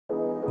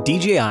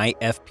DJI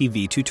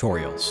FPV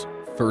Tutorials,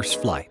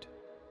 First Flight.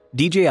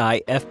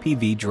 DJI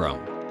FPV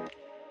Drone.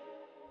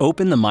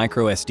 Open the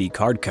microSD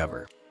card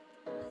cover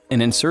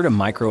and insert a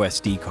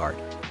microSD card.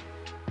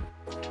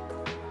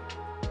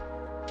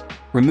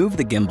 Remove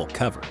the gimbal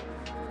cover.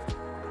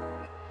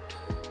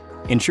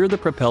 Ensure the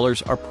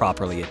propellers are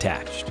properly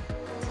attached.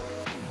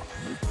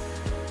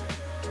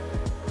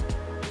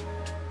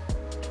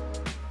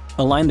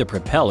 Align the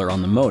propeller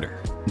on the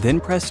motor,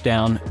 then press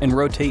down and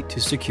rotate to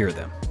secure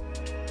them.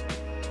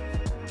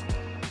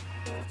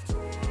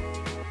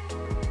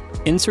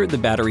 Insert the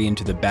battery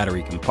into the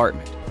battery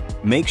compartment.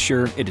 Make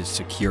sure it is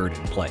secured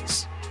in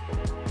place.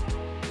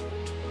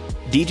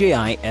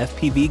 DJI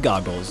FPV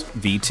Goggles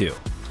V2.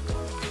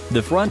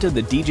 The front of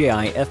the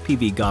DJI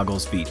FPV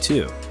Goggles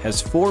V2 has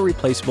 4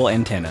 replaceable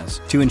antennas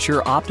to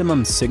ensure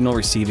optimum signal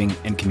receiving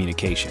and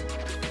communication.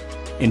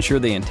 Ensure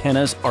the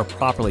antennas are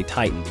properly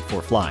tightened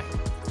before flying.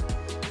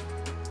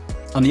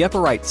 On the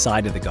upper right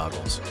side of the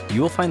goggles,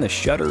 you will find the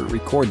shutter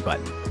record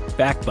button,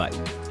 back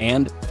button,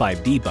 and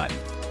 5D button.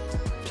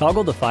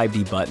 Toggle the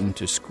 5D button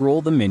to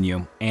scroll the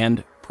menu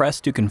and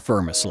press to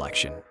confirm a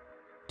selection.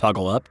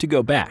 Toggle up to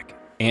go back,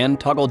 and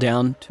toggle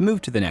down to move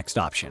to the next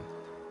option.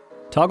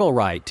 Toggle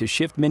right to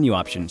shift menu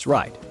options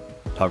right.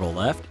 Toggle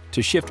left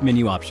to shift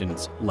menu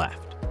options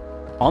left.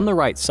 On the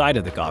right side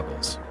of the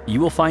goggles,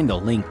 you will find the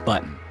link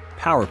button,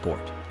 power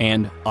port,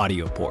 and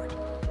audio port.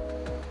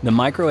 The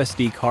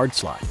microSD card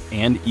slot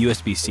and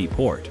USB-C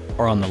port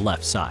are on the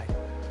left side.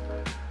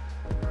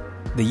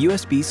 The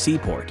USB-C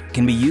port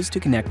can be used to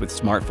connect with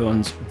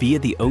smartphones via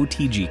the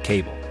OTG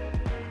cable.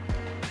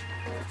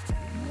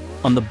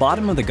 On the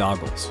bottom of the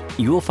goggles,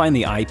 you will find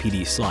the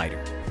IPD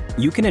slider.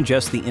 You can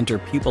adjust the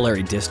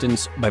interpupillary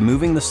distance by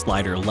moving the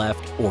slider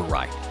left or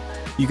right.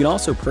 You can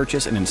also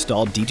purchase and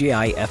install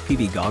DJI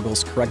FPV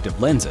Goggles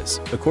corrective lenses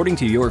according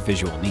to your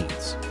visual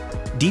needs.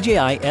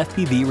 DJI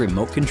FPV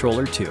Remote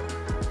Controller 2.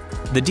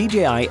 The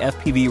DJI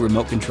FPV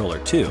Remote Controller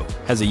 2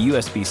 has a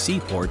USB-C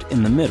port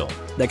in the middle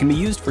that can be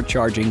used for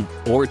charging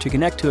or to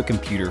connect to a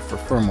computer for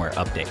firmware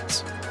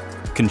updates.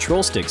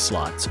 Control stick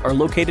slots are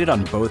located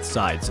on both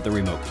sides of the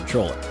remote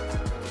controller.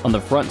 On the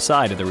front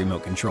side of the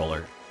remote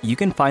controller, you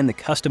can find the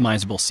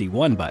customizable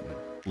C1 button,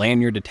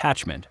 lanyard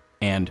attachment,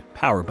 and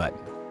power button.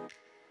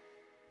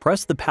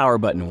 Press the power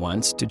button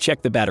once to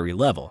check the battery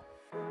level.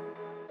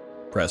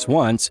 Press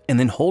once and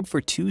then hold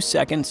for 2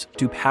 seconds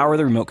to power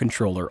the remote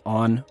controller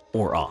on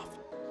or off.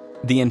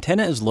 The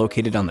antenna is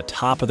located on the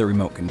top of the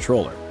remote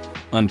controller.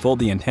 Unfold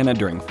the antenna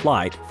during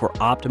flight for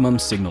optimum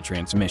signal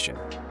transmission.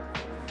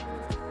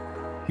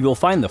 You will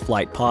find the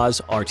flight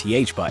pause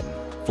RTH button,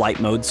 flight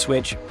mode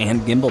switch,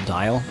 and gimbal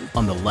dial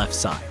on the left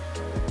side.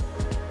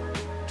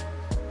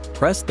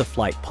 Press the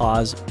flight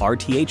pause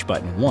RTH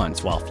button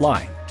once while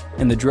flying,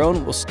 and the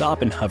drone will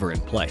stop and hover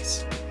in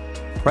place.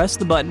 Press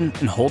the button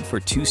and hold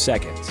for 2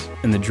 seconds,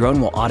 and the drone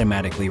will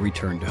automatically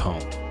return to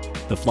home.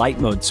 The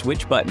flight mode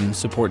switch button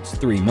supports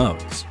 3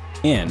 modes: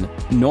 N,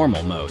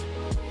 normal mode,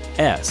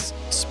 S,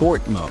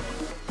 sport mode,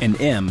 and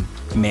M,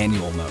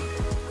 manual mode.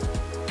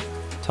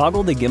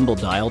 Toggle the gimbal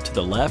dial to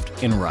the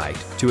left and right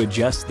to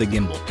adjust the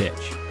gimbal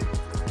pitch.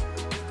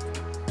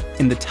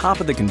 In the top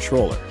of the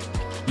controller,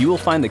 you will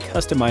find the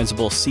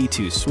customizable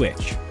C2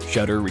 switch,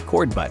 shutter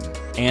record button,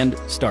 and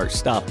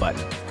start-stop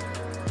button.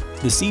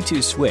 The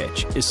C2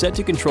 switch is set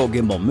to control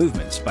gimbal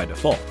movements by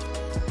default.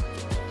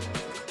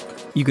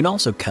 You can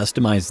also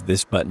customize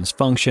this button's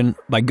function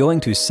by going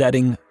to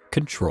Setting,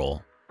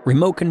 Control,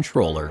 Remote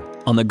Controller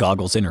on the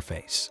goggles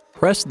interface.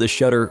 Press the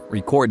shutter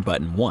record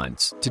button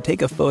once to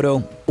take a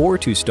photo or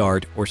to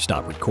start or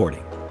stop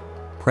recording.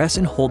 Press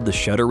and hold the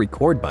shutter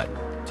record button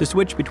to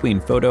switch between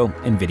photo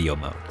and video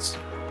modes.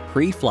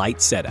 Pre-flight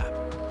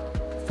setup.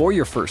 For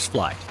your first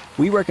flight,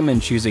 we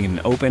recommend choosing an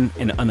open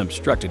and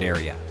unobstructed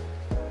area.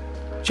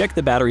 Check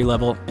the battery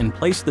level and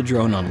place the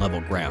drone on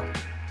level ground.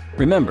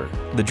 Remember,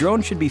 the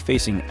drone should be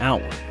facing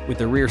outward with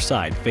the rear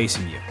side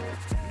facing you.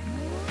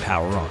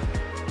 Power on.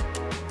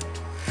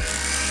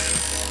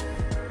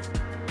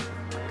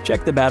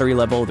 Check the battery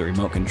level of the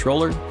remote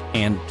controller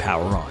and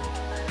power on.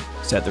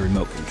 Set the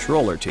remote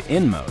controller to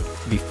in mode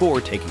before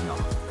taking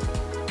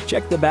off.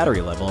 Check the battery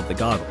level of the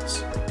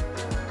goggles.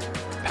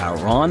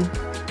 Power on.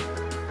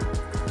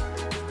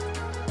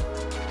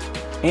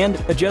 And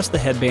adjust the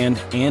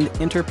headband and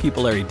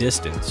interpupillary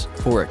distance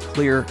for a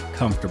clear,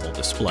 comfortable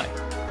display.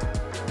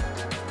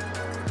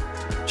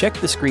 Check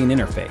the screen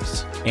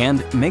interface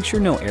and make sure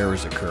no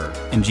errors occur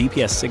and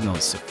GPS signal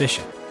is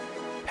sufficient.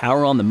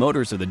 Power on the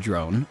motors of the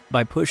drone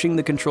by pushing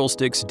the control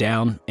sticks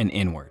down and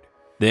inward.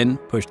 Then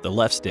push the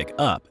left stick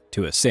up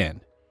to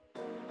ascend.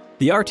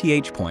 The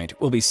RTH point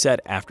will be set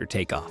after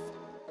takeoff.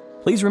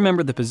 Please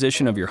remember the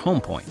position of your home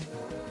point.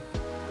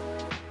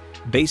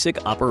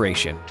 Basic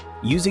operation,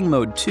 using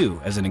mode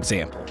 2 as an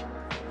example.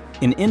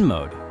 In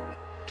mode,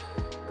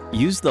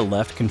 use the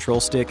left control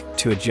stick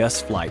to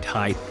adjust flight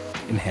height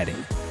and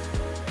heading.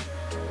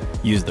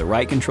 Use the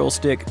right control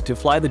stick to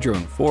fly the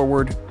drone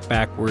forward,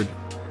 backward,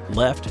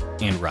 left,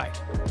 and right.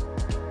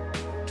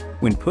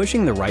 When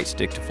pushing the right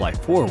stick to fly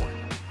forward,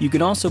 You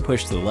can also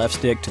push the left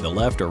stick to the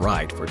left or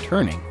right for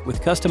turning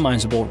with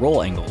customizable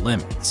roll angle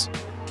limits.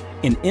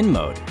 In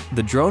mode,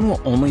 the drone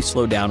will only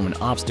slow down when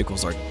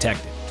obstacles are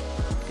detected.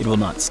 It will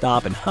not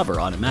stop and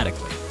hover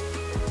automatically.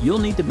 You'll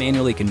need to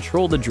manually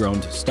control the drone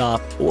to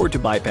stop or to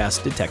bypass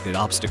detected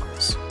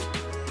obstacles.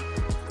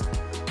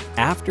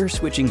 After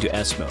switching to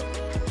S mode,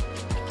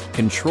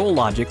 control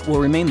logic will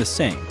remain the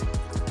same,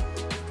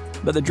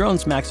 but the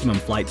drone's maximum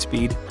flight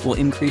speed will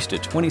increase to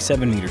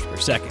 27 meters per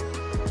second.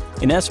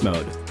 In S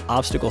mode,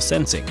 obstacle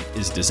sensing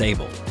is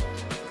disabled.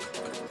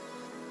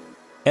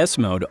 S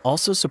mode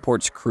also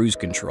supports cruise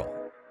control.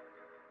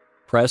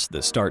 Press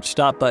the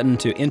Start/Stop button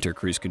to enter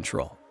cruise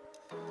control.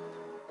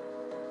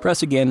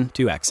 Press again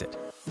to exit.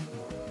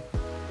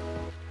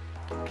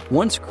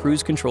 Once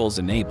cruise control is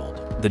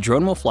enabled, the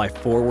drone will fly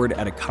forward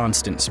at a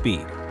constant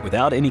speed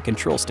without any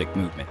control stick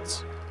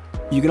movements.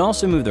 You can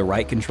also move the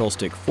right control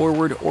stick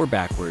forward or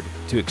backward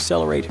to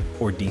accelerate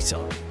or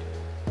decelerate.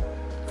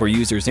 For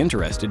users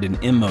interested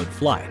in M-mode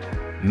flight,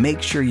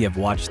 make sure you have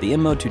watched the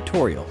M-mode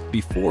tutorial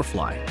before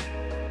flying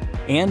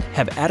and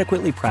have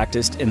adequately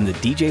practiced in the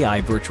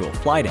DJI Virtual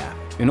Flight app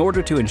in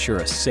order to ensure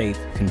a safe,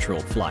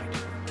 controlled flight.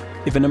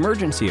 If an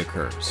emergency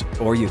occurs,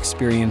 or you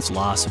experience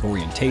loss of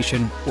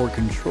orientation or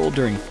control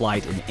during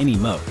flight in any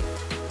mode,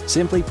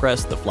 simply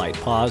press the Flight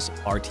Pause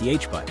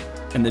 (RTH) button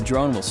and the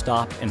drone will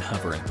stop and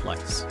hover in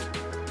place.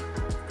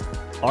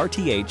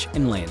 RTH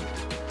and Landing.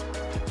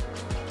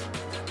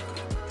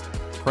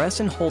 Press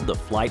and hold the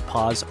Flight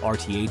Pause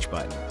 (RTH)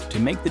 button to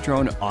make the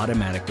drone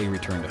automatically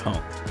return to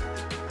home.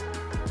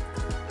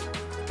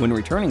 When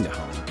returning to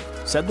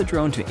home, set the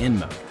drone to N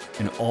mode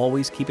and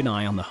always keep an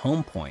eye on the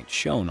home point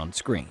shown on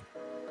screen.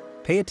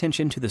 Pay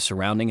attention to the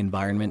surrounding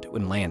environment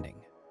when landing.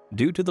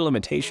 Due to the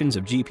limitations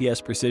of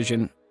GPS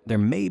precision, there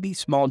may be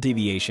small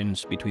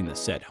deviations between the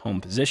set home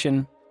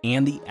position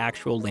and the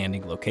actual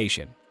landing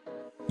location.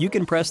 You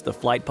can press the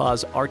Flight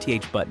Pause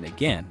 (RTH) button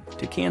again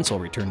to cancel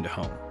return to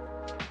home.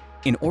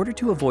 In order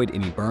to avoid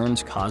any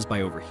burns caused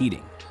by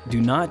overheating,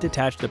 do not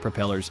detach the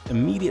propellers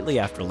immediately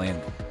after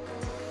landing.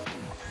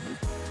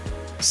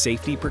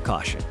 Safety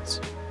precautions.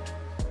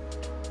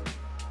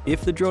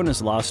 If the drone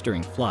is lost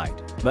during flight,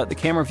 but the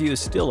camera view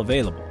is still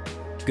available,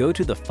 go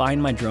to the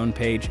Find My Drone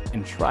page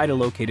and try to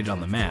locate it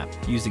on the map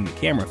using the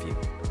camera view,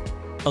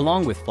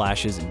 along with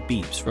flashes and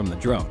beeps from the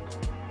drone.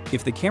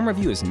 If the camera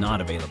view is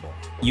not available,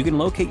 you can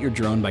locate your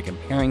drone by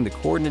comparing the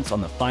coordinates on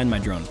the Find My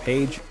Drone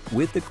page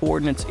with the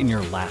coordinates in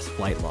your last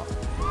flight log.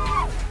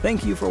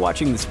 Thank you for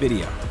watching this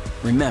video.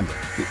 Remember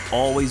to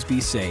always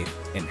be safe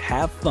and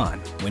have fun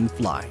when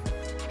flying.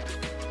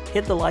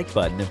 Hit the like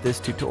button if this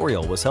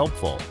tutorial was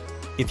helpful.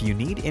 If you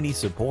need any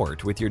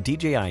support with your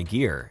DJI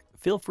gear,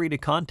 feel free to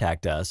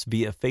contact us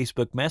via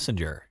Facebook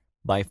Messenger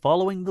by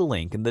following the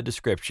link in the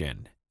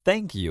description.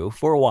 Thank you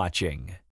for watching.